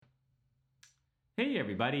Hey,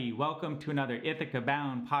 everybody. Welcome to another Ithaca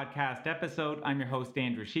Bound podcast episode. I'm your host,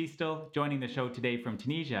 Andrew Schiestel, joining the show today from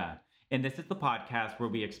Tunisia. And this is the podcast where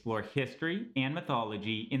we explore history and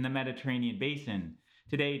mythology in the Mediterranean basin.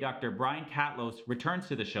 Today, Dr. Brian Catlos returns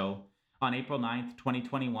to the show on April 9th,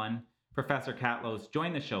 2021. Professor Catlos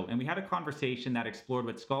joined the show, and we had a conversation that explored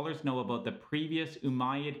what scholars know about the previous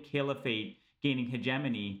Umayyad Caliphate gaining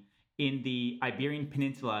hegemony in the Iberian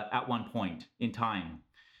Peninsula at one point in time.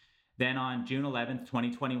 Then on June 11th,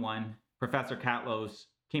 2021, Professor Catlos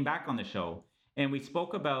came back on the show and we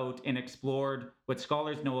spoke about and explored what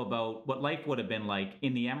scholars know about what life would have been like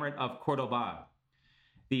in the Emirate of Cordoba.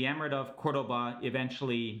 The Emirate of Cordoba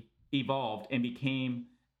eventually evolved and became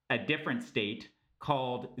a different state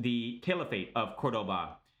called the Caliphate of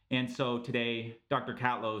Cordoba. And so today, Dr.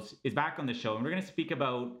 Catlos is back on the show, and we're going to speak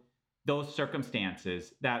about those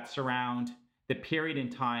circumstances that surround the period in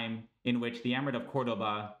time in which the Emirate of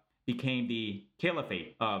Cordoba became the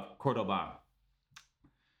Caliphate of Cordoba.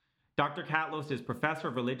 Dr. Catlos is professor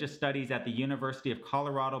of religious studies at the University of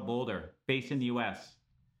Colorado Boulder, based in the US.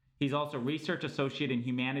 He's also research associate in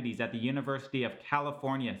humanities at the University of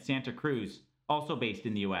California, Santa Cruz, also based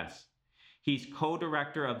in the US. He's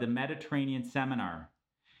co-director of the Mediterranean Seminar,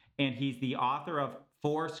 and he's the author of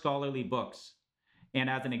 4 scholarly books.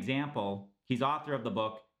 And as an example, he's author of the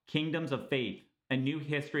book Kingdoms of Faith, A New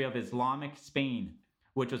History of Islamic Spain,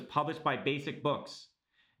 which was published by Basic Books.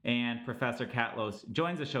 And Professor Catlos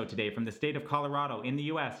joins the show today from the state of Colorado in the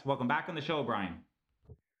US. Welcome back on the show, Brian.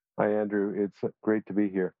 Hi, Andrew. It's great to be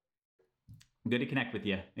here. Good to connect with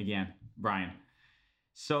you again, Brian.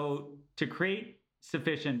 So, to create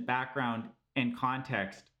sufficient background and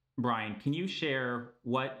context, Brian, can you share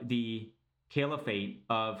what the Caliphate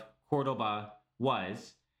of Cordoba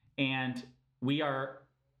was? And we are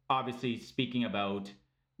obviously speaking about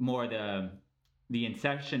more the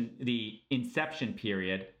inception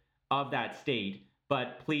period of that state,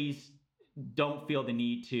 but please don't feel the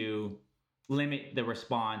need to limit the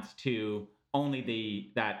response to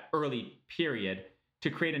only that early period to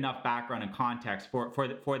create enough background and context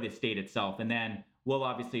for the state itself. And then we'll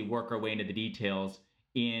obviously work our way into the details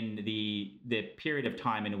in the period of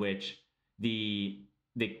time in which the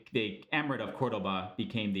Emirate of Cordoba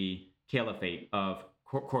became the Caliphate of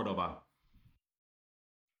Cordoba.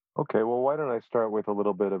 Okay, well, why don't I start with a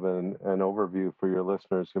little bit of an overview for your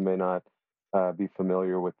listeners who may not be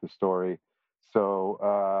familiar with the story.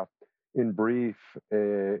 So, in brief,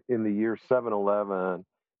 in the year 711,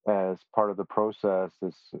 as part of the process,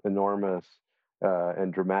 this enormous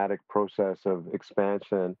and dramatic process of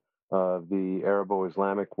expansion of the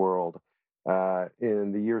Arabo-Islamic world,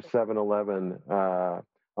 in the year 711,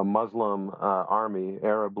 a Muslim army,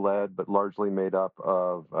 Arab-led but largely made up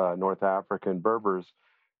of North African Berbers,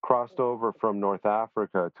 crossed over from North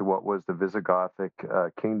Africa to what was the Visigothic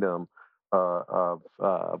kingdom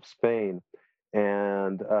of Spain,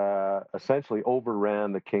 and essentially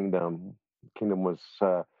overran the kingdom. The kingdom was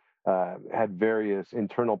had various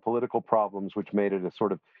internal political problems, which made it a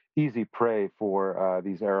sort of easy prey for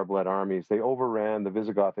these Arab-led armies. They overran the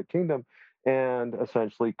Visigothic kingdom and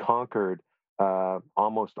essentially conquered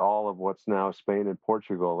almost all of what's now Spain and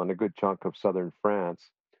Portugal and a good chunk of southern France.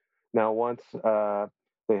 Now, once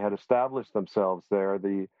they had established themselves there,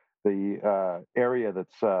 the area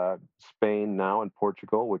that's Spain now and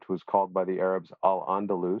Portugal, which was called by the Arabs Al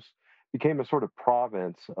Andalus, became a sort of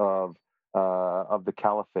province of the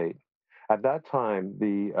Caliphate. At that time,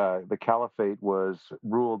 the Caliphate was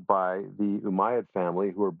ruled by the Umayyad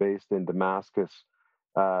family, who were based in Damascus,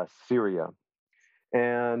 Syria.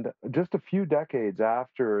 And just a few decades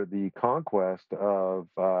after the conquest of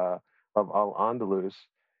Al Andalus,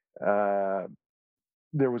 uh,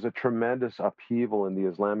 there was a tremendous upheaval in the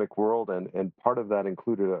Islamic world, and part of that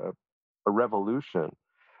included a revolution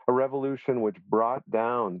which brought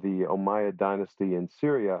down the Umayyad dynasty in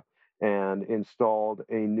Syria and installed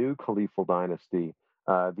a new caliphal dynasty,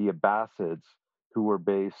 the Abbasids, who were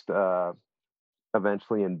based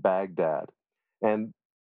eventually in Baghdad. And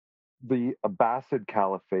the Abbasid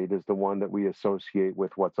Caliphate is the one that we associate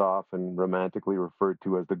with what's often romantically referred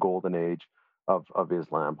to as the Golden Age of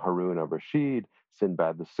Islam, Harun al-Rashid,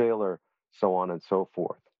 Sinbad the Sailor, so on and so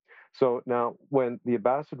forth. So now, when the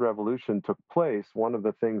Abbasid Revolution took place, one of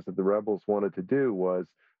the things that the rebels wanted to do was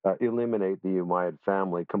eliminate the Umayyad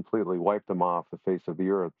family, completely wipe them off the face of the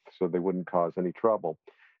earth so they wouldn't cause any trouble.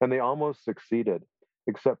 And they almost succeeded,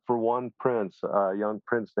 except for one prince, a young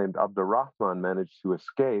prince named Abdurrahman, managed to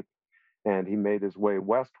escape, and he made his way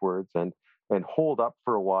westwards and holed up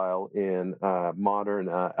for a while in modern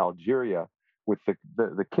Algeria with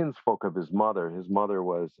the kinsfolk of his mother. His mother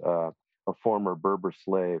was a former Berber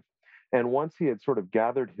slave. And once he had sort of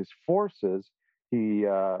gathered his forces, he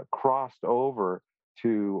crossed over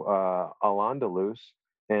to Al-Andalus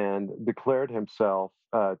and declared himself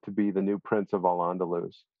to be the new Prince of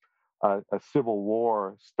Al-Andalus. A civil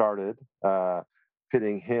war started,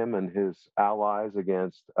 pitting him and his allies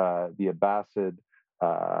against the Abbasid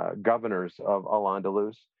governors of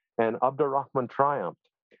Al-Andalus, and Abdurrahman triumphed,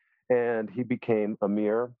 and he became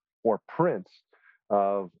emir or prince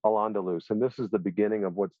of Al-Andalus. And this is the beginning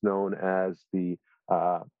of what's known as the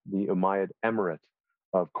Umayyad Emirate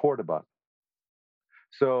of Cordoba.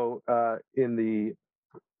 So in the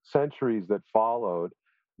centuries that followed,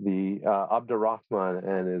 the Abdurrahman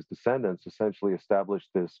and his descendants essentially established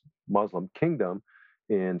this Muslim kingdom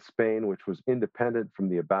in Spain, which was independent from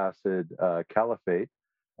the Abbasid Caliphate,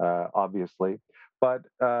 obviously, but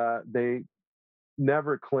they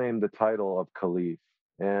never claimed the title of caliph.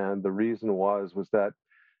 And the reason was that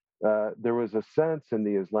there was a sense in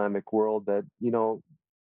the Islamic world that,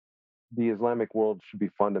 the Islamic world should be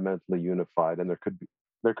fundamentally unified, and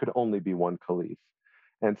there could only be one caliph.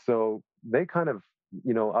 And so they kind of,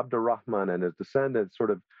 Abdurrahman and his descendants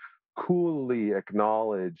sort of coolly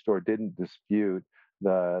acknowledged or didn't dispute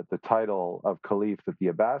the title of caliph that the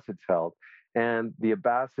Abbasids held. And the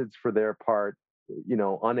Abbasids, for their part,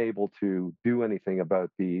 unable to do anything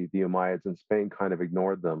about the Umayyads in Spain, kind of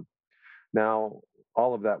ignored them. Now,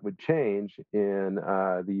 all of that would change in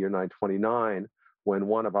the year 929 when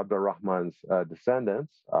one of Abdurrahman's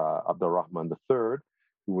descendants, Abdurrahman III,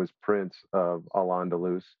 who was Prince of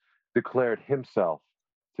Al-Andalus, declared himself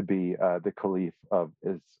to be the Caliph of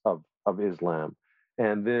Islam.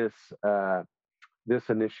 And this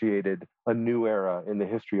initiated a new era in the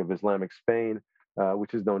history of Islamic Spain,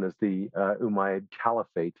 which is known as the Umayyad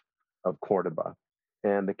Caliphate of Cordoba.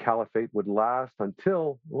 And the caliphate would last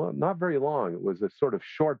until, well, not very long. It was a sort of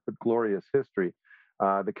short but glorious history.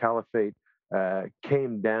 The caliphate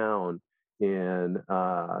came down in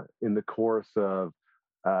the course of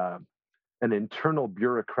an internal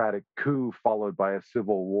bureaucratic coup followed by a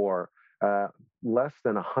civil war, less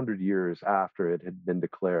than 100 years after it had been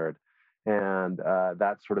declared. And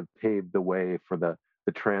that sort of paved the way for the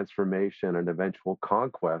transformation and eventual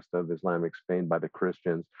conquest of Islamic Spain by the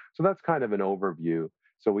Christians. So that's kind of an overview.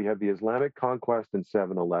 So we have the Islamic conquest in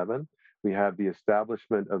 711. We have the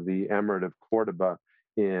establishment of the Emirate of Cordoba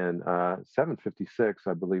in 756,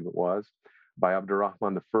 I believe it was, by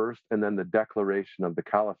Abdurrahman I, and then the declaration of the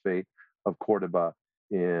Caliphate of Cordoba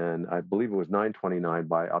in, I believe it was 929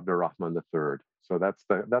 by Abdurrahman III. So that's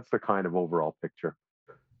the kind of overall picture.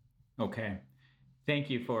 Okay. Thank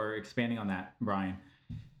you for expanding on that, Brian.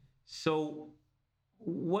 So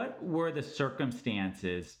what were the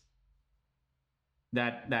circumstances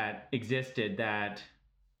that existed that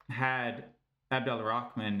had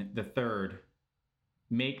Abdurrahman III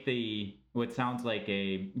make what sounds like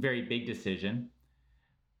a very big decision?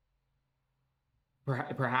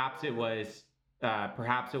 Perhaps it was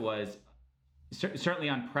certainly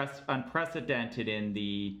unprecedented in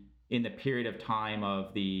the period of time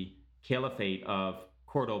of the Caliphate of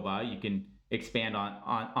Cordoba. You can expand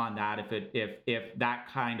on that if that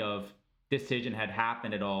kind of decision had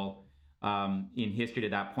happened at all in history to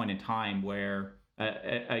that point in time, where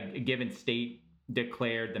a given state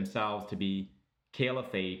declared themselves to be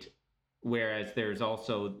caliphate, whereas there's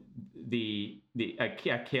also a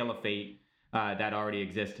caliphate that already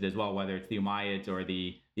existed as well, whether it's the Umayyads or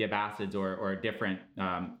the Abbasids or a different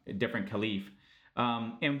caliph.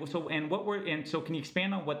 So can you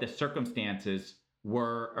expand on what the circumstances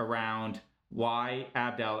were around why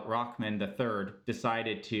Abdurrahman III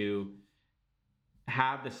decided to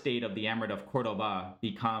have the state of the Emirate of Cordoba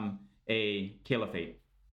become a caliphate?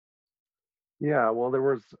 Yeah, well, there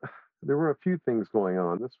were a few things going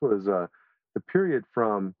on. This was the period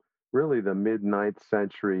from really the mid 9th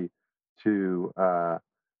century to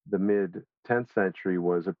the mid 10th century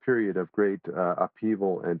was a period of great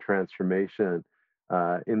upheaval and transformation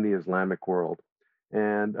in the Islamic world.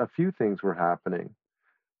 And a few things were happening.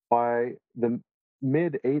 By the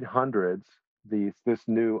mid 800s, this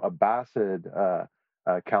new Abbasid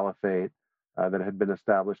caliphate that had been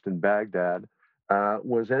established in Baghdad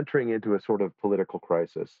was entering into a sort of political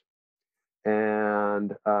crisis.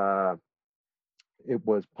 And it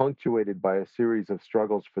was punctuated by a series of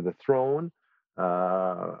struggles for the throne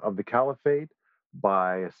of the caliphate,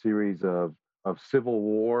 by a series of civil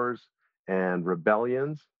wars and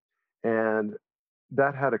rebellions. And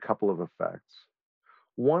that had a couple of effects.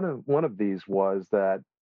 One of these was that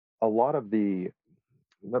a lot of the,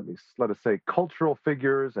 let us say, cultural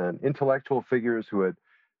figures and intellectual figures who had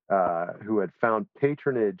found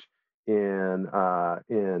patronage in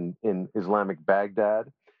Islamic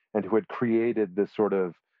Baghdad and who had created this sort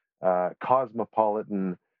of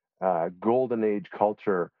cosmopolitan golden age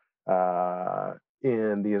culture uh,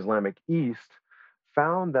 in the Islamic East,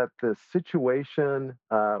 found that the situation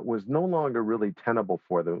was no longer really tenable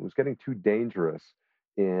for them. It was getting too dangerous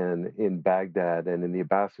in Baghdad and in the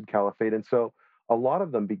Abbasid Caliphate, and so a lot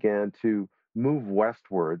of them began to move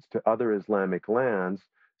westwards to other Islamic lands,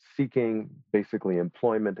 seeking basically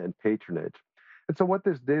employment and patronage. And so what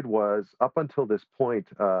this did was, up until this point,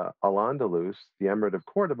 Al-Andalus, the Emirate of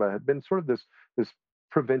Cordoba, had been sort of this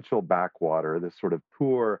provincial backwater, this sort of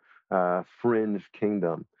poor fringe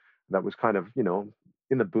kingdom that was kind of,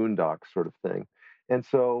 in the boondocks sort of thing. And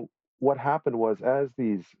so what happened was, as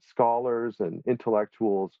these scholars and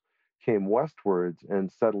intellectuals came westwards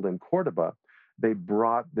and settled in Cordoba, they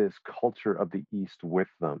brought this culture of the East with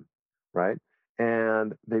them, right?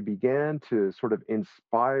 And they began to sort of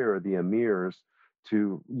inspire the emirs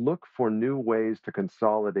to look for new ways to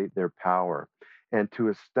consolidate their power and to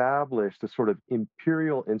establish the sort of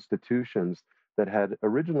imperial institutions that had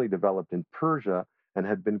originally developed in Persia and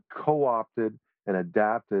had been co opted and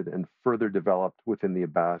adapted and further developed within the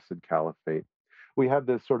Abbasid Caliphate. We have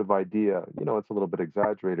this sort of idea, it's a little bit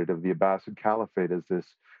exaggerated, of the Abbasid Caliphate as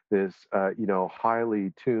this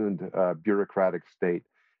highly tuned bureaucratic state,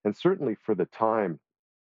 and certainly for the time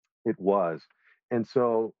it was. And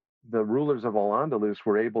so the rulers of Al Andalus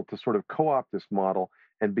were able to sort of co opt this model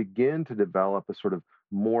and begin to develop a sort of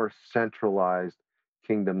more centralized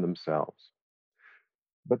kingdom themselves.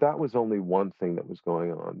 But that was only one thing that was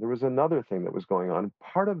going on. There was another thing that was going on.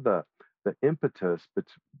 Part of the impetus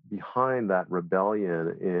behind that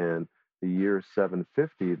rebellion in the year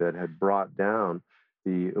 750 that had brought down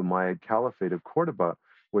the Umayyad Caliphate of Cordoba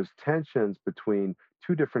was tensions between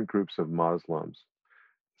two different groups of Muslims.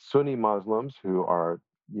 Sunni Muslims, who are,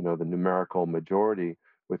 the numerical majority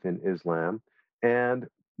within Islam, and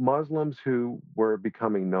Muslims who were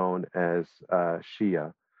becoming known as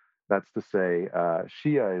Shia. That's to say,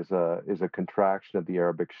 Shia is a contraction of the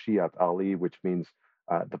Arabic Shiat Ali, which means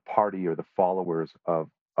the party or the followers of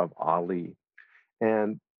Ali.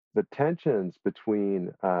 And the tensions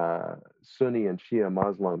between Sunni and Shia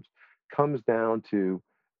Muslims comes down to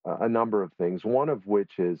a number of things. One of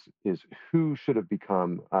which is who should have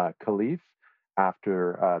become caliph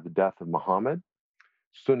after the death of Muhammad.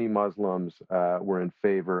 Sunni Muslims were in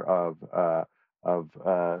favor of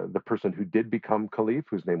the person who did become caliph,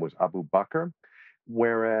 whose name was Abu Bakr,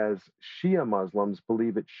 whereas Shia Muslims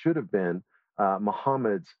believe it should have been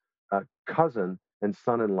Muhammad's cousin and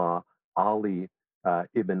son-in-law Ali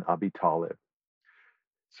ibn Abi Talib.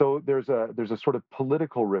 So there's a sort of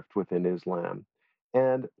political rift within Islam,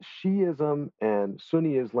 and Shiism and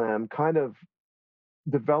Sunni Islam kind of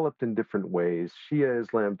developed in different ways. Shia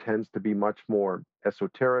Islam tends to be much more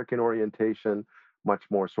esoteric in orientation, much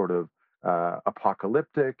more sort of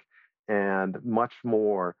apocalyptic, and much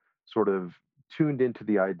more sort of tuned into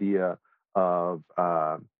the idea of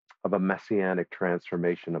a messianic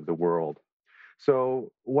transformation of the world.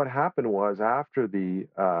 So what happened was, after the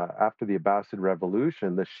Abbasid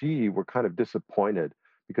Revolution, the Shia were kind of disappointed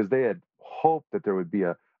because they had hoped that there would be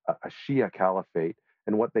a Shia caliphate,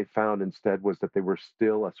 and what they found instead was that they were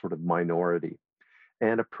still a sort of minority,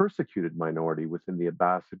 and a persecuted minority within the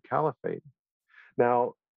Abbasid Caliphate.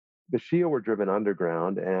 Now, the Shia were driven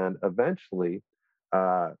underground, and eventually,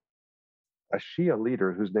 uh, a Shia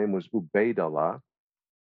leader whose name was Ubaidullah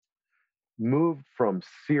moved from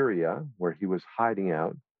Syria, where he was hiding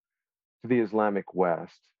out, to the Islamic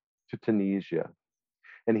West, to Tunisia.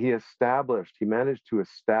 And he managed to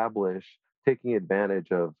establish, taking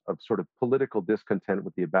advantage of sort of political discontent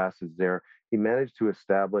with the Abbasids there, he managed to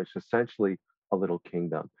establish essentially a little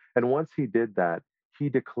kingdom. And once he did that, he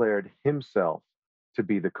declared himself to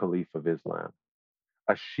be the Caliph of Islam,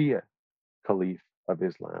 a Shia Caliph of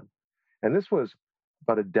Islam. And this was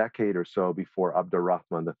about a decade or so before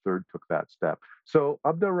Abdurrahman III took that step. So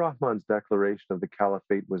Abdurrahman's declaration of the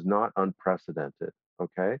caliphate was not unprecedented,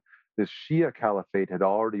 okay? This Shia caliphate had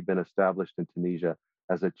already been established in Tunisia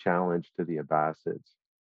as a challenge to the Abbasids.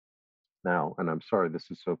 Now, and I'm sorry this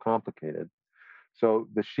is so complicated. So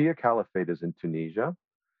the Shia caliphate is in Tunisia.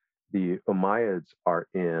 The Umayyads are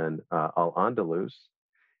in Al Andalus.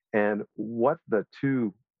 And what the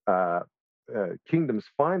two kingdoms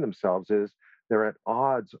find themselves is they're at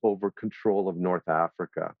odds over control of North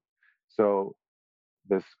Africa. So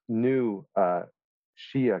this new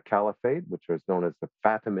Shia caliphate, which is known as the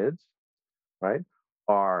Fatimids, right,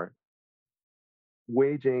 are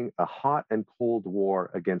waging a hot and cold war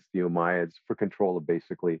against the Umayyads for control of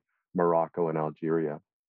basically Morocco and Algeria.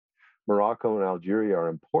 Morocco and Algeria are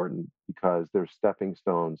important because they're stepping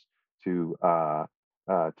stones to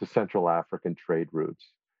to Central African trade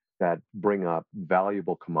routes that bring up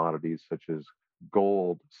valuable commodities such as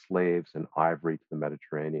gold, slaves, and ivory to the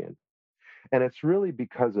Mediterranean. And it's really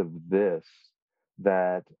because of this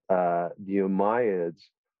that the Umayyads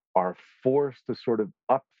are forced to sort of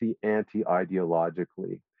up the ante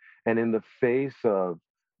ideologically. And in the face of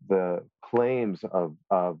the claims of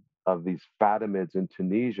these Fatimids in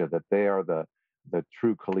Tunisia that they are the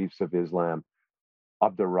true caliphs of Islam,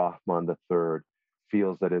 Abdurrahman III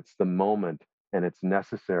feels that it's the moment and it's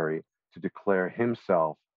necessary to declare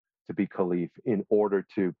himself to be caliph in order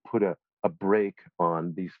to put a break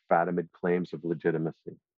on these Fatimid claims of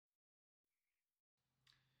legitimacy.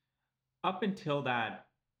 Up until that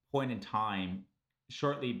point in time,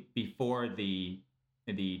 shortly before the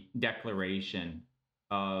declaration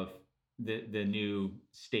of the new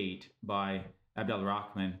state by Abdul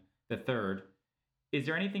Rahman III, is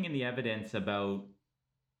there anything in the evidence about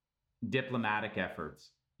diplomatic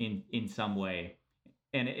efforts in some way,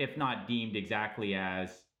 and if not deemed exactly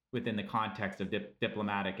as within the context of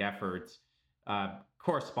diplomatic efforts,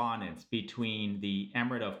 correspondence between the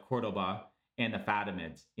Emirate of Cordoba and the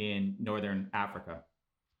Fatimids in northern Africa?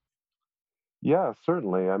 Yeah,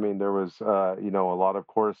 certainly. I mean, there was, a lot of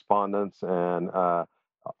correspondence and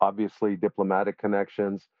obviously diplomatic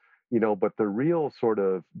connections, but the real sort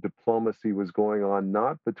of diplomacy was going on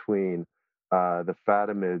not between the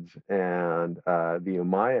Fatimids and the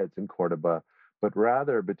Umayyads in Cordoba, but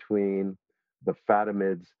rather between the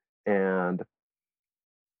Fatimids and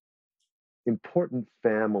important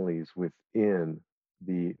families within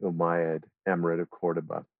the Umayyad Emirate of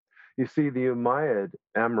Cordoba. You see, the Umayyad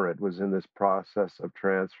Emirate was in this process of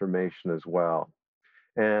transformation as well.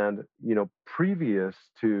 And, previous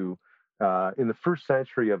to, in the first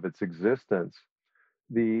century of its existence,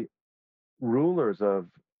 the rulers of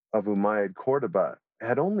Umayyad Cordoba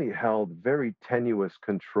had only held very tenuous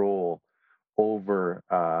control over,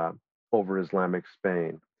 over Islamic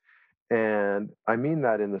Spain. And I mean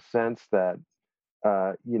that in the sense that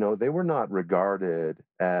they were not regarded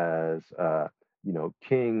as,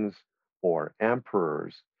 kings or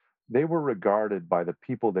emperors. They were regarded by the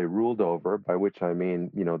people they ruled over, by which I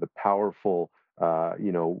mean, the powerful,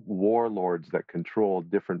 warlords that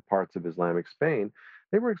controlled different parts of Islamic Spain.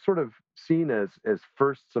 They were sort of seen as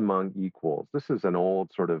firsts among equals. This is an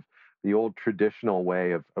old sort of the old traditional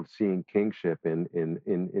way of seeing kingship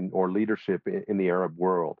in or leadership in the Arab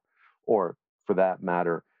world, or for that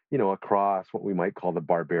matter, across what we might call the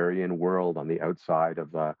barbarian world on the outside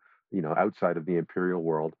of, outside of the imperial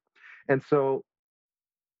world. And so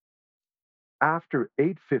after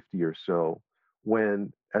 850 or so,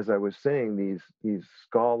 when, as I was saying, these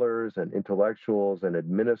scholars and intellectuals and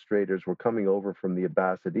administrators were coming over from the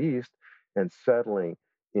Abbasid East and settling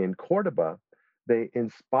in Cordoba, they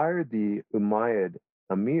inspired the Umayyad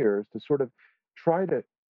emirs to sort of try to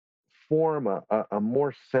form a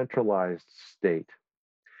more centralized state.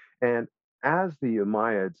 And as the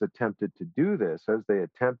Umayyads attempted to do this, as they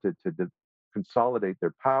attempted to consolidate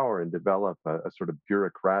their power and develop a sort of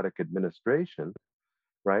bureaucratic administration,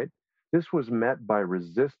 right? This was met by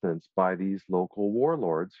resistance by these local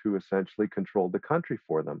warlords who essentially controlled the country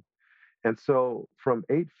for them. And so from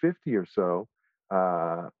 850 or so,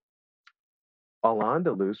 uh,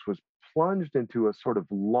 Al-Andalus was plunged into a sort of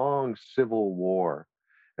long civil war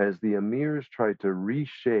as the emirs tried to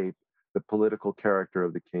reshape the political character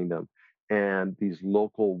of the kingdom, and these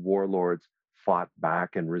local warlords fought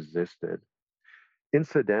back and resisted.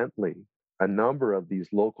 Incidentally, a number of these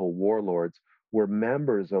local warlords were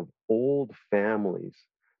members of old families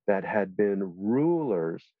that had been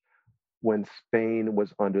rulers when Spain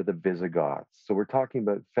was under the Visigoths. So we're talking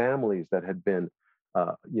about families that had been,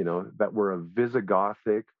 that were of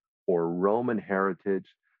Visigothic or Roman heritage,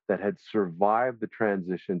 that had survived the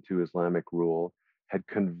transition to Islamic rule, had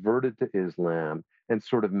converted to Islam, and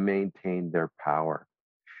sort of maintained their power.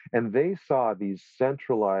 And they saw these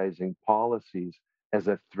centralizing policies as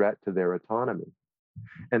a threat to their autonomy.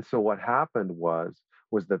 And so what happened was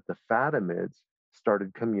that the Fatimids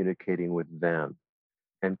started communicating with them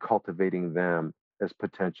and cultivating them as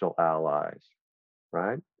potential allies,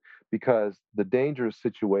 right? Because the dangerous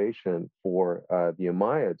situation for the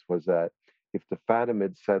Umayyads was that if the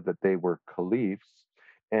Fatimids said that they were caliphs,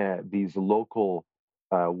 these local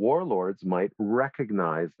warlords might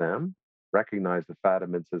recognize the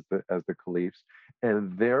Fatimids as the caliphs,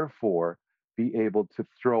 and therefore be able to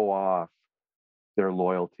throw off their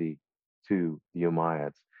loyalty to the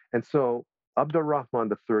Umayyads. And so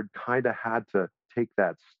Abdurrahman III kind of had to take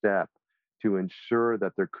that step to ensure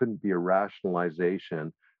that there couldn't be a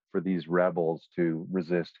rationalization for these rebels to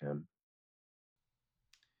resist him.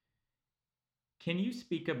 Can you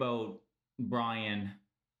speak about Brian?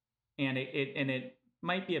 And it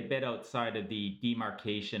might be a bit outside of the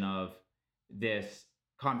demarcation of this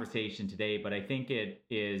conversation today, but I think it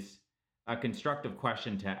is a constructive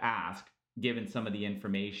question to ask given some of the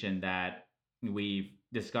information that we've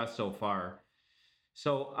discussed so far.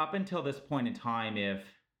 So up until this point in time, if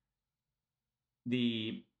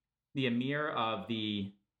the the emir of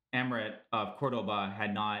the emirate of Cordoba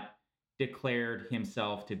had not declared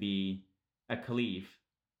himself to be a caliph,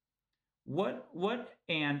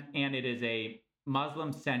 and it is a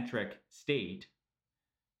Muslim centric state,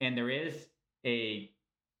 and there is a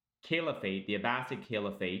caliphate, the Abbasid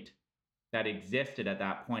caliphate, that existed at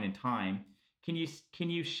that point in time. Can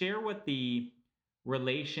you share what the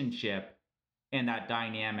relationship and that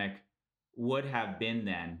dynamic would have been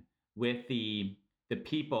then with the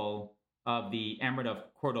people of the Emirate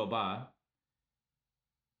of Cordoba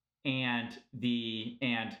and the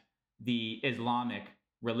Islamic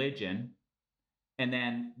religion? And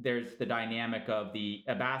then there's the dynamic of the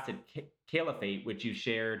Abbasid Caliphate, which you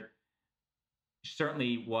shared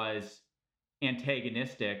certainly was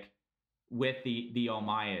antagonistic with the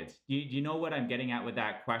Umayyads. Do you know what I'm getting at with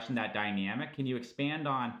that question, that dynamic? Can you expand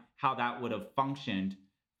on how that would have functioned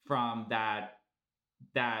from that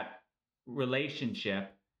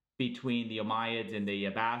relationship between the Umayyads and the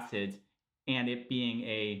Abbasids, and it being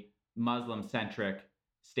a Muslim centric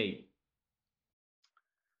state?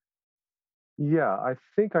 Yeah, I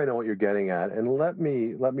think I know what you're getting at, and let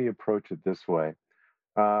me approach it this way.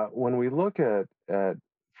 When we look at,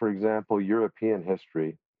 for example, European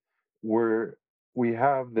history, where we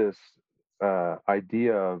have this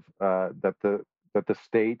idea of that the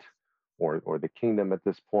state or the kingdom at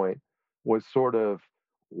this point was sort of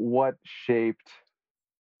what shaped.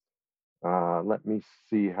 Let me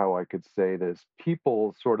see how I could say this.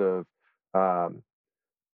 People sort of um,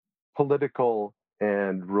 political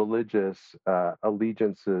and religious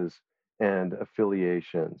allegiances and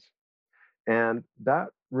affiliations. And that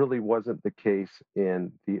really wasn't the case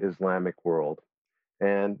in the Islamic world.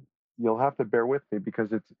 And you'll have to bear with me because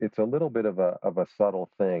it's a little bit of a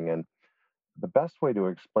subtle thing. And the best way to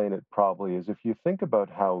explain it probably is if you think about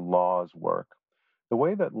how laws work. The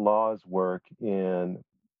way that laws work in,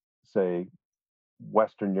 say,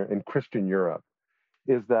 in Christian Europe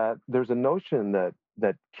is that there's a notion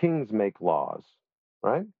that kings make laws,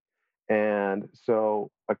 right? And so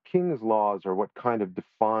a king's laws are what kind of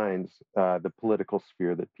defines the political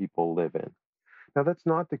sphere that people live in. Now, that's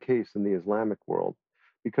not the case in the Islamic world,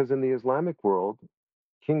 because in the Islamic world,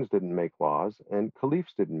 kings didn't make laws and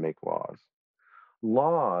caliphs didn't make laws.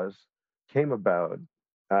 Laws came about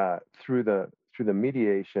through the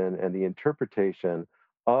mediation and the interpretation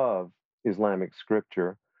of Islamic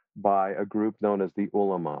scripture by a group known as the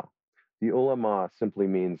ulama. The ulama simply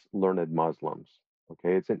means learned Muslims.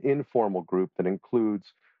 Okay, it's an informal group that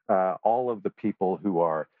includes all of the people who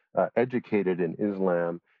are educated in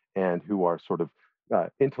Islam and who are sort of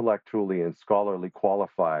intellectually and scholarly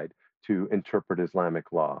qualified to interpret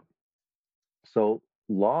Islamic law. So,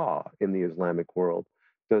 law in the Islamic world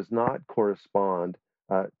does not correspond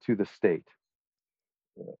to the state.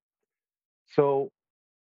 So,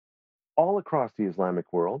 all across the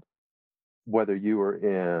Islamic world, whether you were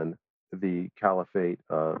in the Caliphate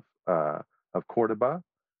of Cordoba,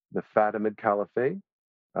 the Fatimid Caliphate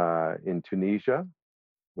in Tunisia,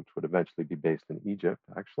 which would eventually be based in Egypt,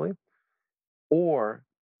 actually, or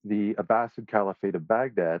the Abbasid Caliphate of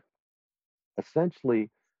Baghdad, essentially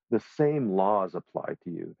the same laws applied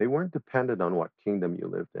to you. They weren't dependent on what kingdom you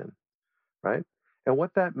lived in, right? And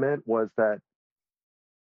what that meant was that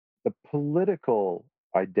the political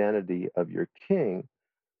identity of your king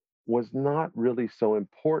was not really so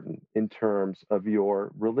important in terms of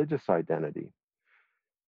your religious identity.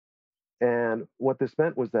 And what this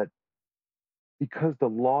meant was that because the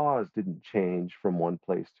laws didn't change from one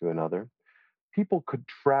place to another, people could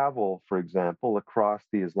travel, for example, across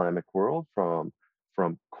the Islamic world from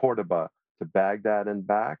Cordoba to Baghdad and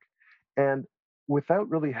back, and without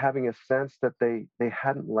really having a sense that they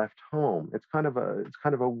hadn't left home. It's kind of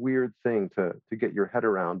a weird thing to get your head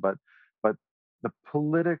around, but the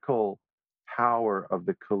political power of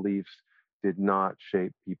the caliphs did not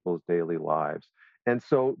shape people's daily lives. And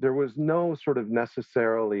so there was no sort of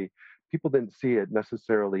necessarily, people didn't see it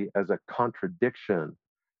necessarily as a contradiction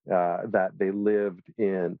that they lived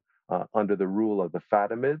in under the rule of the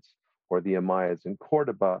Fatimids or the Umayyads in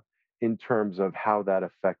Cordoba in terms of how that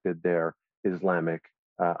affected their Islamic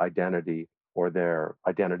identity or their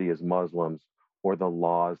identity as Muslims or the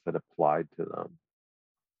laws that applied to them.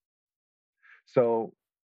 So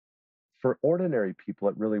for ordinary people,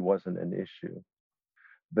 it really wasn't an issue.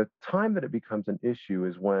 The time that it becomes an issue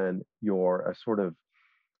is when you're a sort of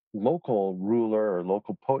local ruler or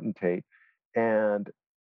local potentate, and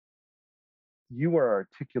you are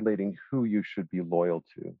articulating who you should be loyal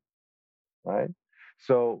to, right?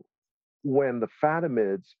 So when the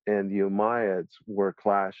Fatimids and the Umayyads were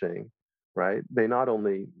clashing, right, they not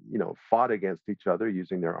only fought against each other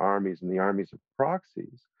using their armies and the armies of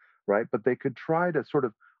proxies, right, but they could try to sort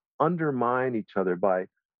of undermine each other by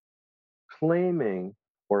claiming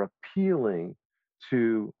or appealing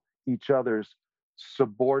to each other's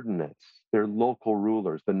subordinates, their local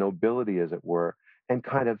rulers, the nobility, as it were, and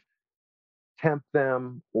kind of tempt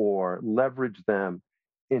them or leverage them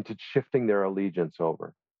into shifting their allegiance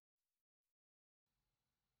over.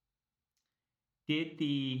 Did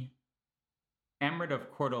the Emirate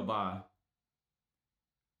of Cordoba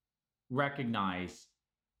recognize,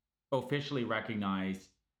 officially recognize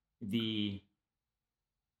the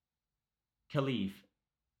caliph,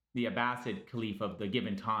 the Abbasid caliph of the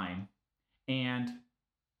given time? And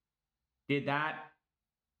did that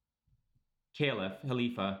caliph,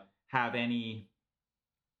 Khalifa, have any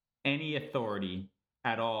authority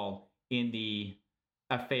at all in the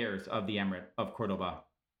affairs of the Emirate of Cordoba?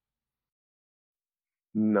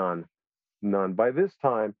 None, none. By this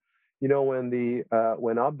time,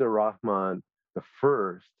 when Abdurrahman the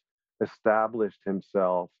First established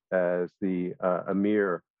himself as the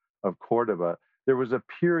emir of Cordoba, there was a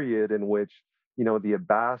period in which the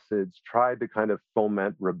Abbasids tried to kind of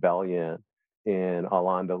foment rebellion in Al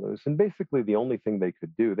Andalus, and basically the only thing they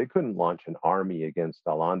could do, they couldn't launch an army against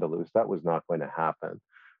Al Andalus. That was not going to happen.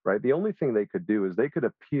 Right. The only thing they could do is they could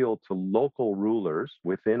appeal to local rulers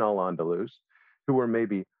within Al Andalus who were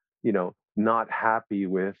maybe not happy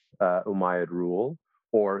with Umayyad rule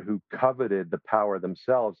or who coveted the power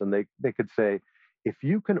themselves. And they could say, if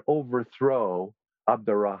you can overthrow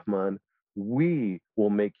Abdurrahman, we will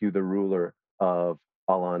make you the ruler of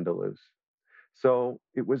Al Andalus. So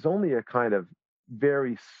it was only a kind of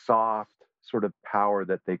very soft sort of power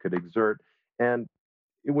that they could exert. And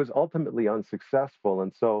it was ultimately unsuccessful.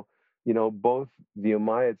 And so, both the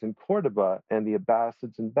Umayyads in Cordoba and the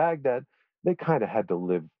Abbasids in Baghdad, they kind of had to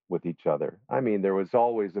live with each other. I mean, there was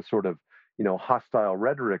always a sort of, hostile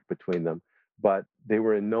rhetoric between them, but they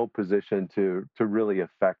were in no position to really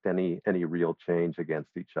affect any real change against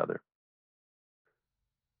each other.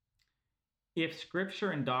 If scripture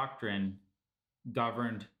and doctrine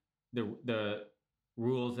governed the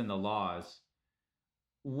rules and the laws,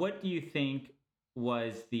 what do you think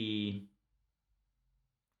was the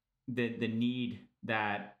need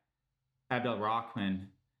that Abdel Rahman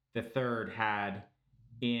III had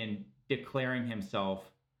in declaring himself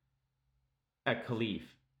a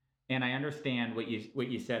caliph? And I understand what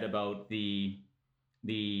you said about the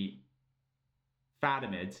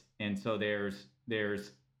Fatimids, and so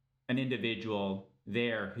there's an individual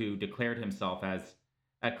there who declared himself as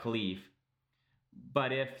a caliph.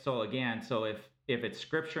 But if it's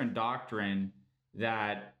scripture and doctrine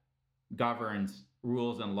that governs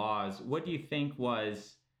rules and laws, what do you think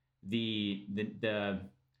was the the the,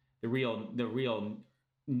 the real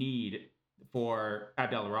need for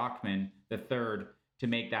Abdel Rahman III to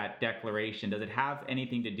make that declaration? Does it have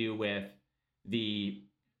anything to do with the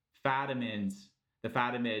Fatimids, the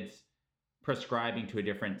Fatimids prescribing to a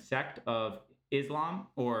different sect of Islam,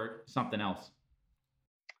 or something else?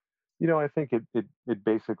 I think it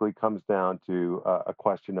basically comes down to a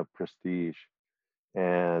question of prestige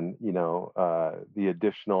and the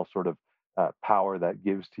additional sort of power that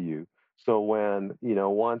gives to you. So when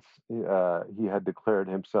once he had declared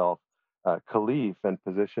himself caliph and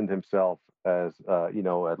positioned himself as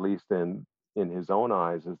at least in his own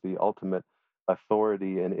eyes as the ultimate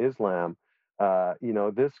authority in Islam,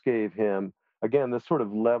 this gave him again this sort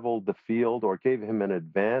of leveled the field or gave him an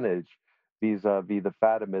advantage vis-a-vis the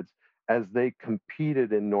Fatimids as they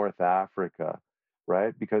competed in North Africa,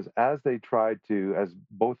 right? Because as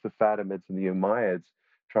both the Fatimids and the Umayyads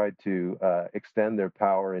tried to extend their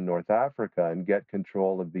power in North Africa and get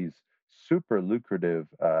control of these super lucrative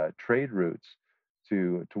trade routes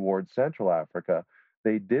towards Central Africa,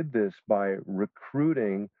 they did this by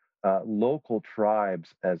recruiting local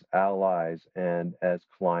tribes as allies and as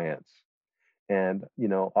clients. And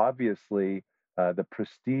obviously, the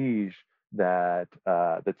prestige that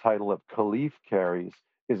the title of caliph carries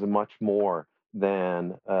is much more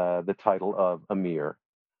than the title of emir.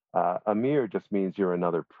 Emir just means you're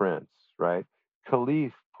another prince, right?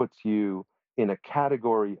 Caliph puts you in a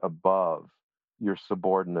category above your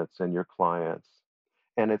subordinates and your clients.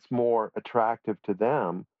 And it's more attractive to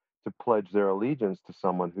them to pledge their allegiance to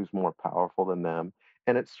someone who's more powerful than them.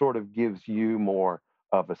 And it sort of gives you more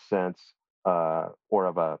of a sense or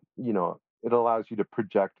of a, it allows you to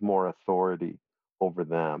project more authority over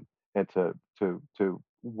them and to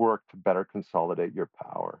work to better consolidate your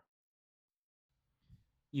power.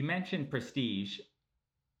 You mentioned prestige.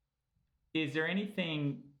 Is there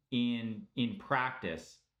anything in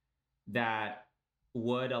practice that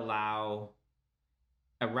would allow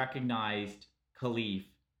a recognized caliph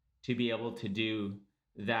to be able to do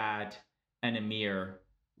that an emir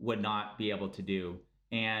would not be able to do?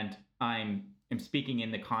 And I'm speaking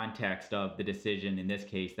in the context of the decision in this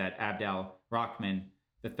case that Abdel Rahman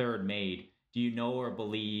III made. Do you know or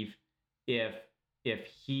believe if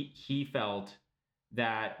he felt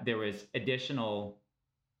that there was additional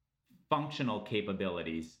functional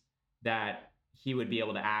capabilities that he would be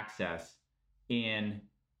able to access in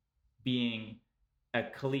being a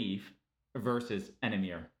caliph versus an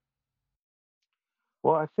emir?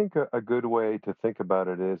 Well, I think a good way to think about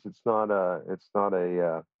it is it's not a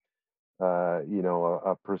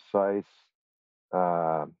precise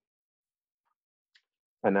uh,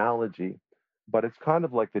 analogy, but it's kind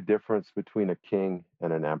of like the difference between a king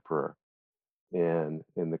and an emperor in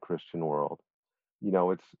the Christian world.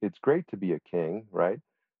 It's great to be a king, right?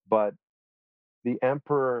 But the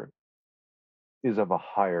emperor is of a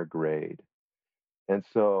higher grade. And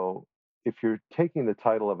so if you're taking the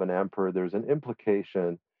title of an emperor, there's an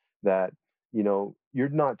implication that, you're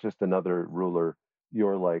not just another ruler,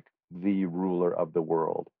 you're like the ruler of the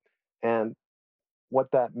world. And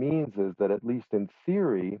what that means is that, at least in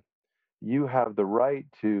theory, you have the right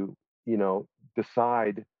to,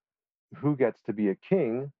 decide who gets to be a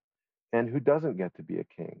king and who doesn't get to be a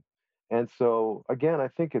king. And so again, I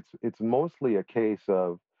think it's mostly a case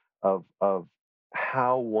of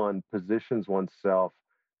how one positions oneself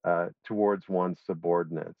towards one's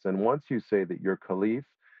subordinates. And once you say that you're caliph,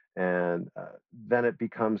 and then it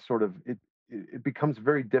becomes it becomes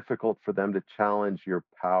very difficult for them to challenge your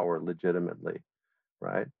power legitimately,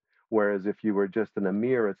 right? Whereas if you were just an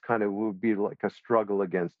emir, it's kind of would be like a struggle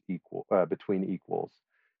against equal between equals,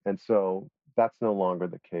 and so that's no longer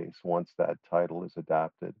the case once that title is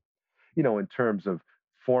adapted. In terms of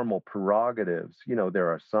formal prerogatives, there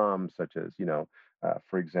are some such as,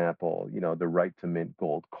 for example, the right to mint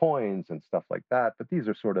gold coins and stuff like that. But these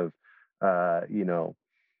are sort of, you know,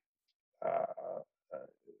 uh,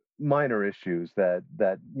 minor issues that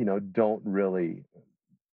don't really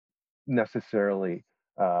necessarily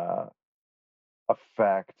uh,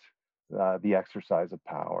 affect the exercise of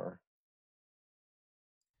power.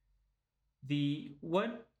 The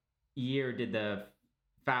What year did the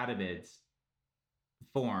Fatimids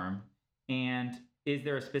form, and is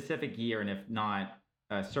there a specific year, and if not,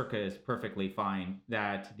 circa is perfectly fine,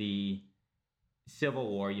 that the civil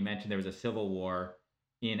war, you mentioned there was a civil war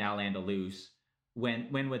in Al Andalus,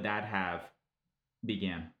 when would that have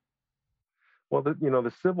began? Well,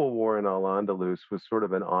 the civil war in Al Andalus was sort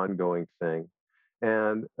of an ongoing thing,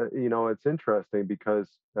 and it's interesting because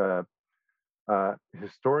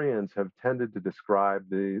historians have tended to describe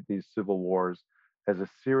these civil wars as a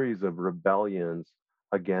series of rebellions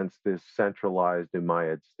against this centralized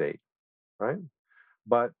Umayyad state, right?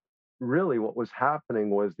 But really, what was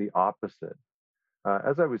happening was the opposite.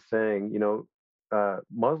 As I was saying,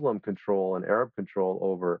 Muslim control and Arab control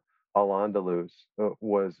over Al Andalus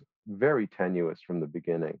was very tenuous from the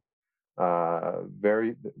beginning.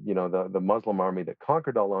 Very, the Muslim army that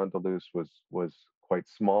conquered Al Andalus was quite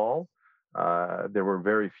small. There were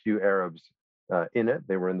very few Arabs in it.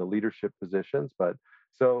 They were in the leadership positions, but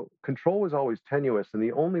so control was always tenuous. And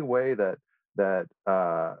the only way that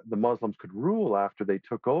the Muslims could rule after they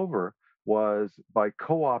took over was by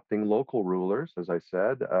co-opting local rulers, as I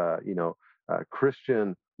said,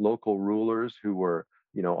 Christian local rulers who were,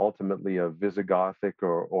 ultimately of Visigothic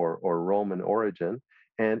or Roman origin,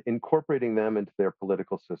 and incorporating them into their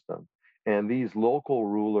political system. And these local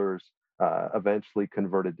rulers eventually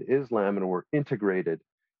converted to Islam and were integrated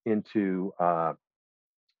into uh,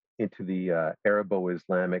 into the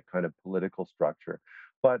Arabo-Islamic kind of political structure.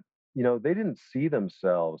 But they didn't see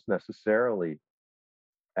themselves necessarily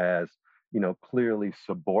as clearly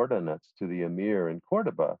subordinates to the emir in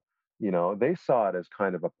Cordoba. They saw it as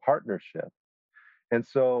kind of a partnership. And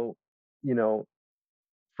so, you know,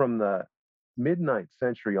 from the mid-9th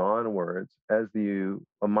century onwards, as the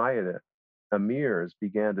Umayyad emirs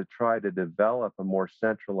began to try to develop a more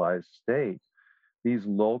centralized state, these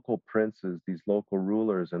local princes, these local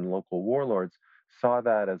rulers and local warlords saw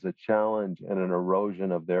that as a challenge and an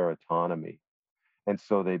erosion of their autonomy. And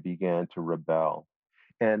so they began to rebel.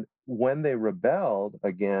 And when they rebelled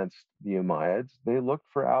against the Umayyads, they looked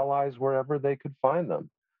for allies wherever they could find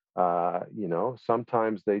them.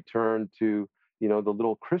 Sometimes they turned to, the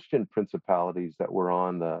little Christian principalities that were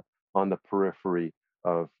on the periphery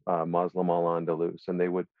of Muslim Al-Andalus, and they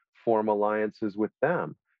would form alliances with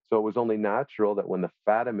them. So it was only natural that when the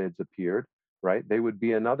Fatimids appeared, right, they would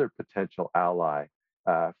be another potential ally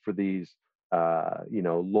for these,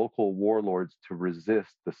 local warlords to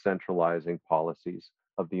resist the centralizing policies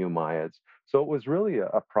of the Umayyads. So it was really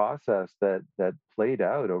a process that played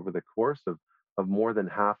out over the course of more than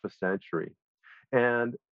half a century.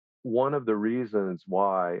 And one of the reasons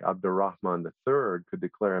why Abdurrahman III could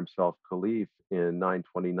declare himself caliph in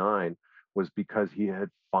 929 was because he had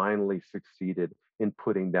finally succeeded in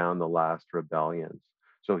putting down the last rebellions.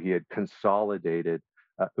 So he had consolidated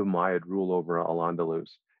Umayyad rule over Al-Andalus,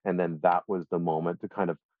 and then that was the moment to kind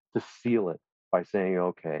of to seal it by saying,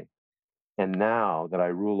 okay, and now that I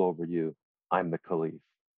rule over you, I'm the caliph.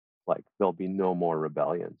 Like there'll be no more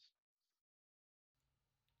rebellions.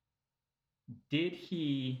 Did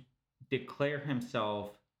he declare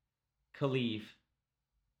himself caliph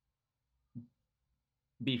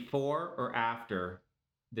before or after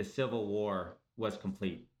the civil war was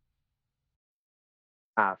complete?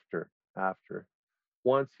 After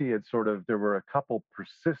once he had sort of, there were a couple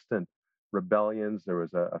persistent rebellions. There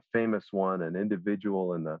was a famous one, an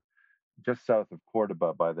individual in the just south of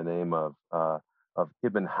Cordoba by the name of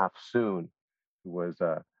Ibn Hafsun, who was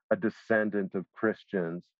a descendant of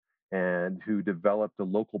Christians and who developed a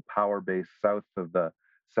local power base south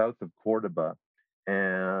of Cordoba,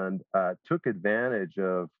 and took advantage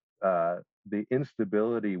of the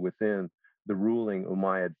instability within the ruling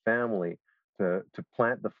Umayyad family to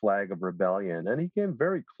plant the flag of rebellion. And he came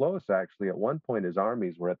very close, actually. At one point, his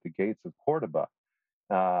armies were at the gates of Cordoba,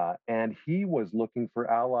 and he was looking for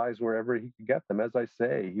allies wherever he could get them. As I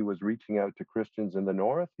say, he was reaching out to Christians in the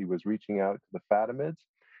north, he was reaching out to the Fatimids.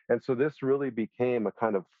 And so this really became a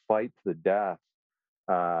kind of fight to the death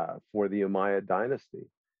for the Umayyad dynasty.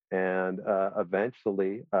 And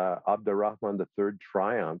eventually, Abdurrahman III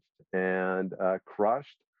triumphed and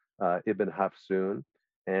crushed Ibn Hafsun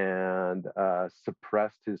and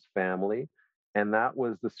suppressed his family. And that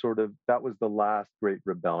was the last great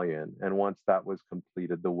rebellion. And once that was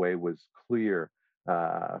completed, the way was clear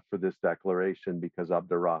for this declaration because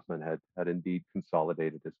Abdurrahman had indeed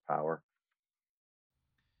consolidated his power.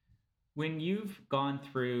 When you've gone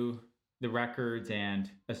through the records and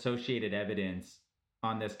associated evidence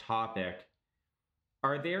on this topic,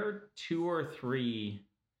 are there two or three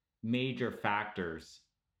major factors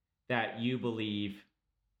that you believe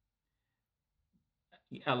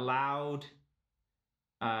allowed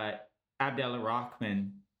uh, Abdel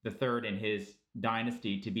Rahman III and his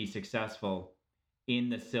dynasty to be successful in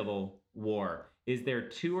the Civil War? Is there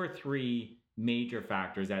two or three major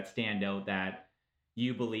factors that stand out that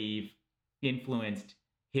you believe influenced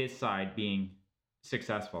his side being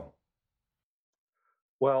successful?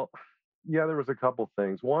 Well, yeah, there was a couple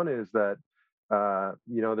things. One is that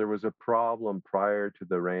there was a problem prior to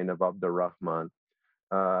the reign of Abdurrahman.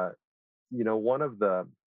 Uh, you know, one of the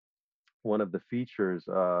features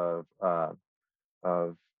of uh,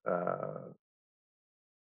 of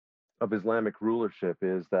Islamic rulership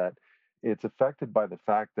is that it's affected by the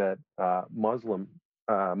fact that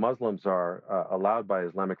Muslims are allowed by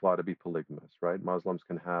Islamic law to be polygamous, right? Muslims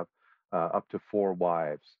can have up to four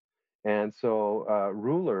wives, and so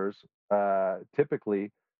rulers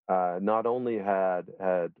typically not only had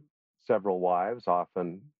several wives,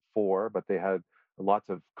 often four, but they had lots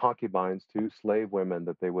of concubines too, slave women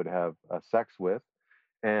that they would have sex with.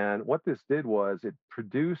 And what this did was it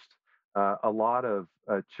produced a lot of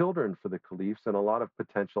children for the caliphs and a lot of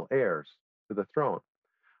potential heirs to the throne.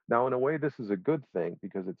 Now, in a way, this is a good thing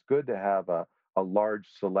because it's good to have a large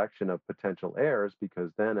selection of potential heirs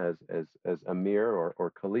because then, as emir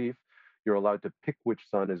or caliph, you're allowed to pick which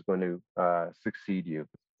son is going to succeed you,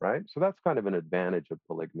 right? So that's kind of an advantage of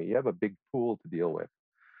polygamy. You have a big pool to deal with.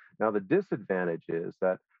 Now, the disadvantage is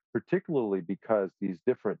that, particularly because these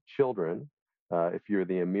different children, if you're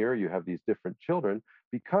the emir, you have these different children,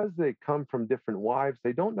 because they come from different wives,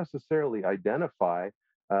 they don't necessarily identify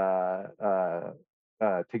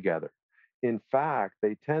together. In fact,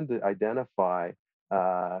 they tend to identify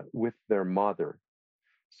with their mother.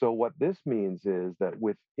 So, what this means is that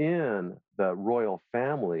within the royal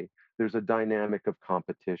family, there's a dynamic of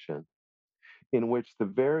competition in which the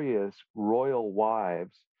various royal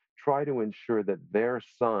wives try to ensure that their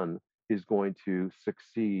son is going to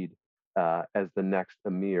succeed as the next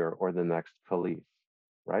emir or the next caliph,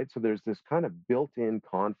 right? So there's this kind of built-in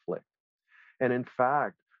conflict. And in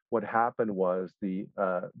fact, what happened was the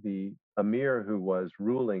emir who was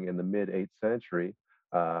ruling in the mid 8th century,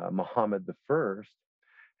 Muhammad I,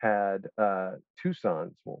 had two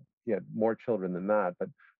sons. Well, he had more children than that,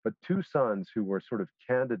 but two sons who were sort of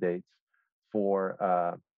candidates for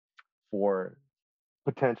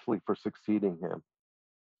potentially for succeeding him.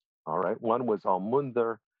 All right, one was Al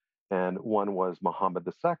Mundar, and one was Muhammad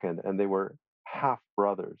II, and they were half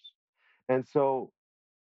brothers. And so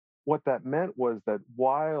what that meant was that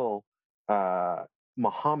while uh,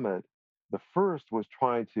 Muhammad the first was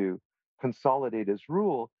trying to consolidate his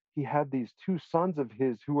rule, he had these two sons of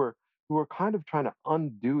his who were kind of trying to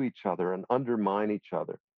undo each other and undermine each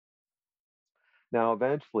other. Now,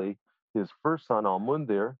 eventually, his first son Al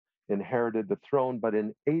Mundir inherited the throne, but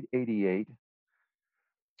in 888,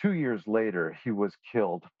 2 years later, he was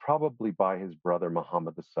killed, probably by his brother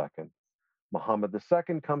Muhammad II. Muhammad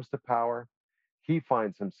II comes to power. He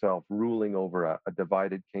finds himself ruling over a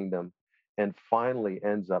divided kingdom and finally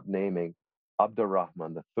ends up naming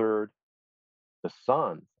Abdurrahman III, the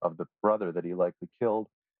son of the brother that he likely killed,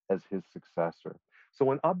 as his successor. So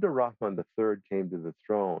when Abdurrahman III came to the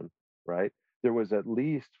throne, right, there was, at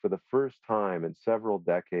least for the first time in several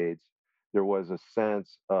decades, there was a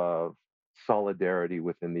sense of solidarity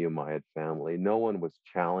within the Umayyad family. No one was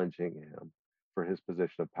challenging him for his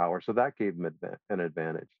position of power. So that gave him an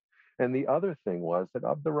advantage. And the other thing was that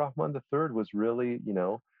Abdurrahman III was really,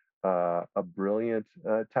 a brilliant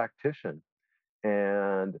tactician.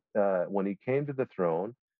 And when he came to the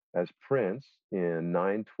throne as prince in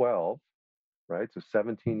 912, right, so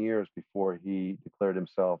 17 years before he declared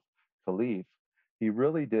himself caliph, he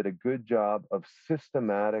really did a good job of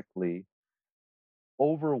systematically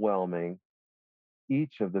overwhelming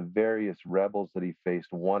each of the various rebels that he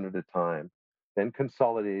faced one at a time, then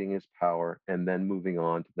consolidating his power and then moving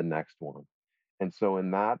on to the next one. And so,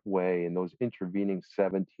 in that way, in those intervening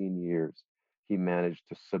 17 years, he managed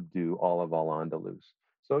to subdue all of Al Andalus.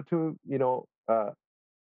 So, to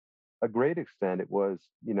a great extent, it was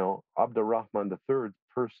Abdurrahman III's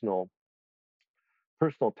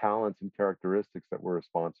personal talents and characteristics that were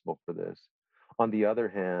responsible for this. On the other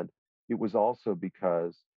hand, it was also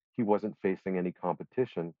because he wasn't facing any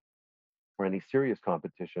competition or any serious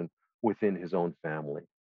competition within his own family.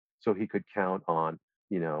 So he could count on,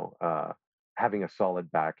 you know, uh, having a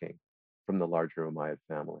solid backing from the larger Umayyad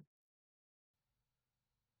family.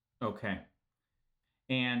 Okay.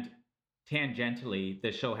 And tangentially,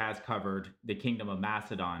 the show has covered the Kingdom of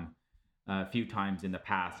Macedon a few times in the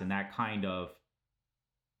past, and that kind of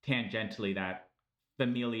tangentially, that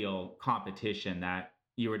familial competition that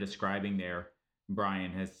you were describing there,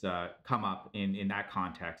 Brian, has come up in that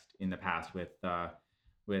context in the past with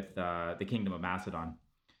the Kingdom of Macedon.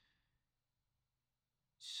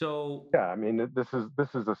 So Yeah, I mean, this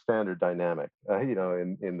is a standard dynamic,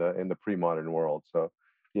 in the pre-modern world. So,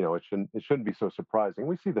 it shouldn't be so surprising.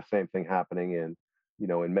 We see the same thing happening in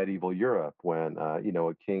medieval Europe when a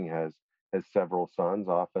king has several sons.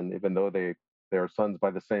 Often, even though they are sons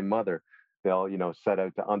by the same mother, they'll set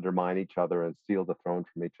out to undermine each other and steal the throne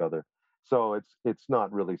from each other. So it's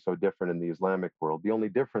not really so different in the Islamic world. The only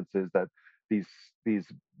difference is that these these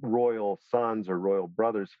royal sons or royal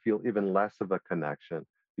brothers feel even less of a connection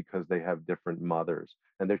because they have different mothers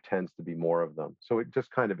and there tends to be more of them. So it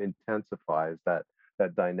just kind of intensifies that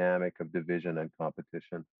dynamic of division and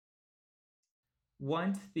competition.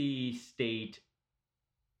 once the state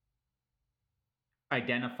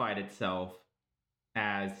identified itself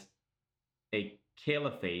as a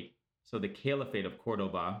caliphate, so the Caliphate of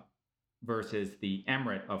Cordoba versus the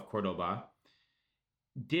Emirate of Cordoba,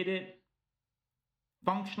 did it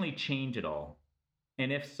functionally change at all?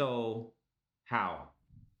 And if so, how?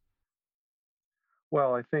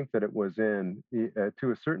 Well, I think that it was to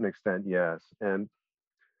a certain extent, yes. And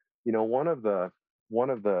one of the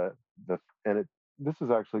and it this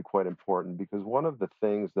is actually quite important because one of the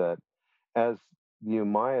things that, as the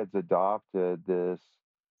Umayyads adopted this,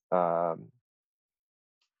 um,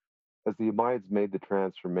 as the Umayyads made the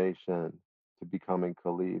transformation to becoming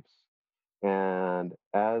caliphs, and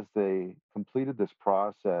as they completed this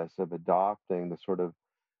process of adopting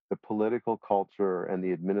the political culture and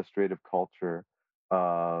the administrative culture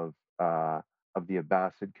of of the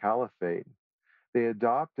Abbasid Caliphate, they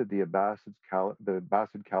adopted the Abbasid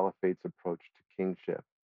Caliphate's approach to kingship.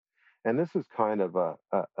 And this is kind of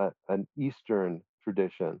an Eastern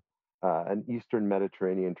tradition, an Eastern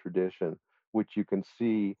Mediterranean tradition, which you can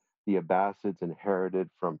see the Abbasids inherited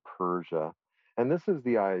from Persia. And this is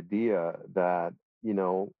the idea that,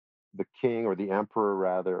 the king or the emperor,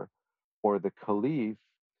 rather, or the caliph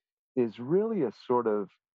is really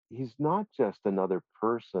he's not just another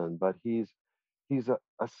person, but he's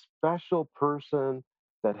a special person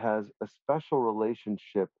that has a special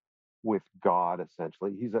relationship with God,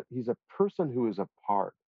 essentially. He's a person who is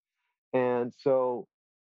apart. And so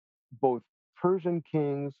both Persian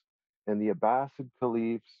kings and the Abbasid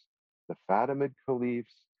caliphs, the Fatimid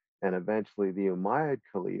caliphs, and eventually the Umayyad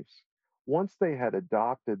caliphs, once they had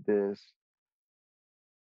adopted this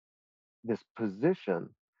position,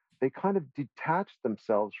 they kind of detached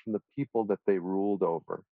themselves from the people that they ruled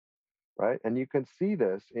over, right? And you can see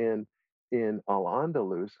this in Al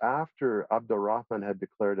Andalus after Abdurrahman had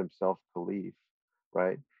declared himself caliph,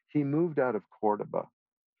 right? He moved out of Cordoba.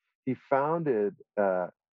 He founded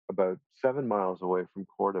about 7 miles away from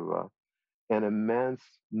Cordoba an immense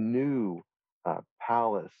new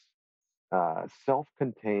palace,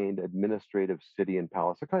 self-contained administrative city and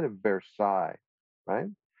palace, a kind of Versailles, right?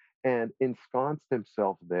 And ensconced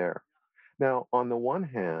himself there. Now, on the one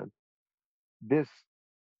hand, this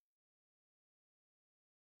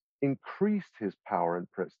increased his power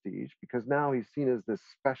and prestige because now he's seen as this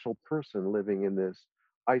special person living in this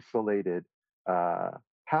isolated uh,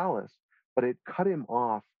 palace, but it cut him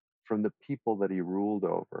off from the people that he ruled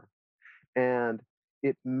over. And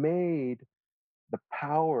it made the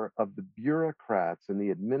power of the bureaucrats and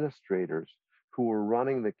the administrators who were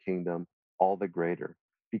running the kingdom all the greater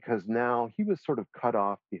because now he was sort of cut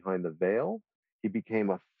off behind the veil. He became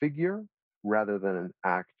a figure rather than an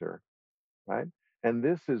actor, right? And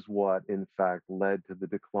this is what, in fact, led to the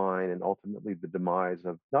decline and ultimately the demise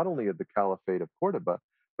of not only of the Caliphate of Cordoba,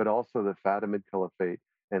 but also the Fatimid Caliphate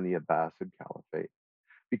and the Abbasid Caliphate.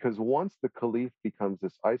 Because once the caliph becomes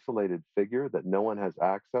this isolated figure that no one has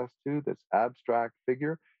access to, this abstract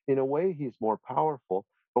figure, in a way he's more powerful.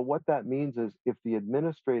 But what that means is if the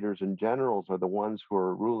administrators and generals are the ones who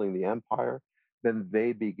are ruling the empire, then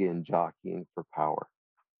they begin jockeying for power,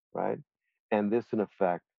 right? And this, in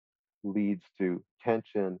effect, leads to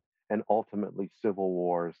tension and ultimately civil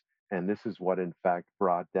wars. And this is what, in fact,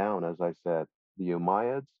 brought down, as I said, the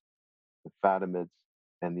Umayyads, the Fatimids,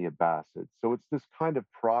 and the Abbasids. So it's this kind of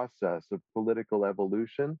process of political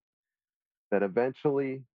evolution that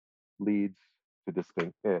eventually leads to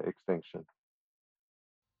extinction.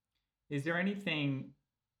 Is there anything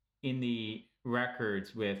in the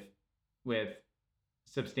records with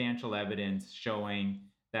substantial evidence showing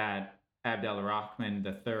that Abdel Rahman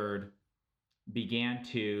III began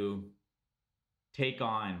to take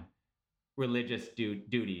on religious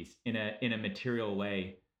duties in a material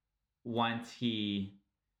way once he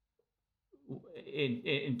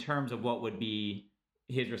in terms of what would be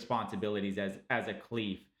his responsibilities as a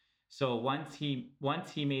caliph. So once he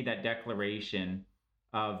made that declaration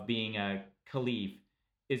of being a caliph,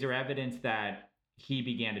 is there evidence that he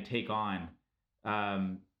began to take on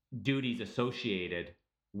um, duties associated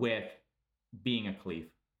with being a caliph?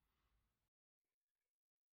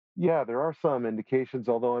 Yeah, there are some indications,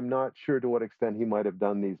 although I'm not sure to what extent he might have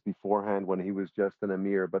done these beforehand when he was just an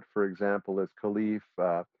emir. But for example, as caliph,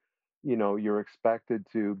 you're expected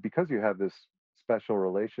to, because you have this special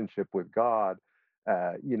relationship with God,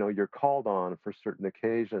 you're called on for certain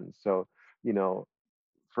occasions. So, you know,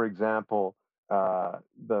 for example,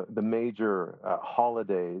 the major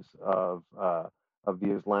holidays of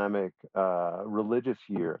the Islamic religious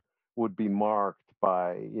year would be marked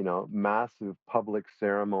by massive public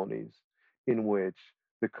ceremonies in which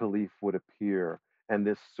the caliph would appear, and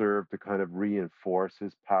this served to kind of reinforce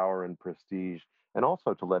his power and prestige, and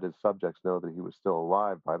also to let his subjects know that he was still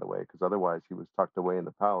alive. By the way, because otherwise he was tucked away in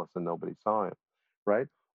the palace and nobody saw him, right?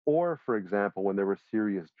 Or, for example, when there were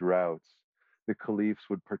serious droughts, the caliphs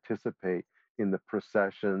would participate in the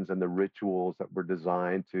processions and the rituals that were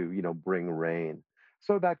designed to, bring rain.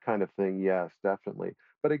 So that kind of thing, yes, definitely.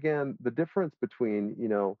 But again, the difference between,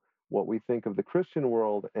 what we think of the Christian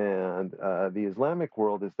world and the Islamic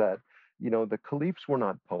world is that, the caliphs were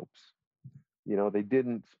not popes. They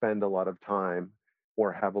didn't spend a lot of time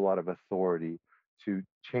or have a lot of authority to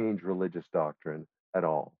change religious doctrine at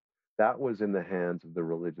all. That was in the hands of the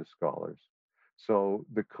religious scholars. So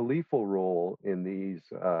the caliphal role in these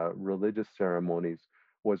religious ceremonies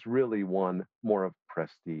was really one more of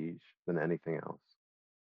prestige than anything else.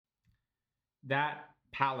 That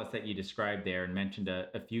palace that you described there and mentioned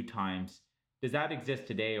a few times, does that exist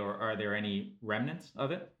today, or are there any remnants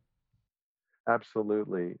of it?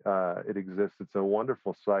 Absolutely. It exists. It's a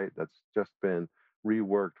wonderful site that's just been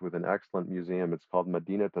reworked with an excellent museum. It's called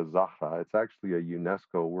Medinat Zahra. It's actually a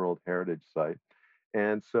UNESCO World Heritage Site.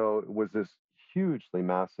 And so it was this hugely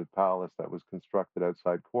massive palace that was constructed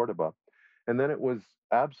outside Cordoba. And then it was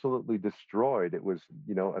absolutely destroyed. It was,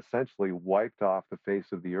 essentially wiped off the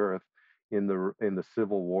face of the earth in the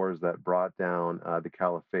civil wars that brought down the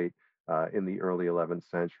caliphate in the early 11th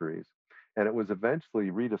centuries. And it was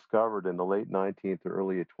eventually rediscovered in the late 19th or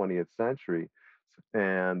early 20th century,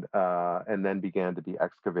 and then began to be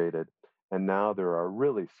excavated. and now there are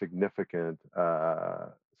really significant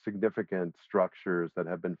structures that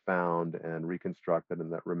have been found and reconstructed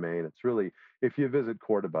and that remain. It's really, if you visit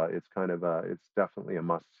Cordoba, it's it's definitely a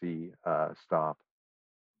must-see stop.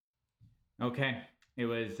 Okay. It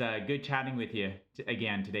was good chatting with you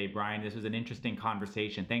again today, Brian. This was an interesting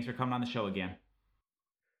conversation. Thanks for coming on the show again.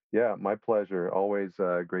 Yeah, my pleasure. Always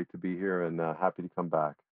great to be here and happy to come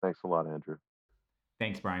back. Thanks a lot, Andrew.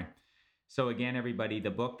 Thanks, Brian. So, again, everybody, the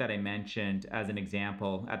book that I mentioned as an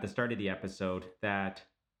example at the start of the episode that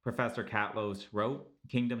Professor Catlos wrote,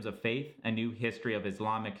 Kingdoms of Faith, A New History of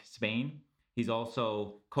Islamic Spain. He's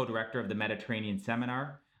also co director of the Mediterranean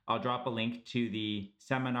Seminar. I'll drop a link to the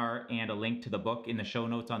seminar and a link to the book in the show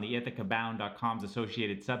notes on the ithacabound.com's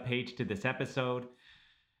associated subpage to this episode.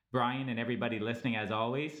 Brian and everybody listening, as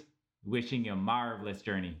always, wishing you a marvelous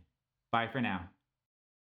journey. Bye for now.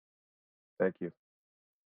 Thank you.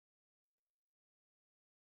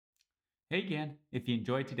 Hey again, if you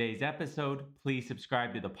enjoyed today's episode, please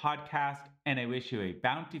subscribe to the podcast, and I wish you a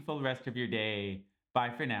bountiful rest of your day.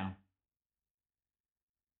 Bye for now.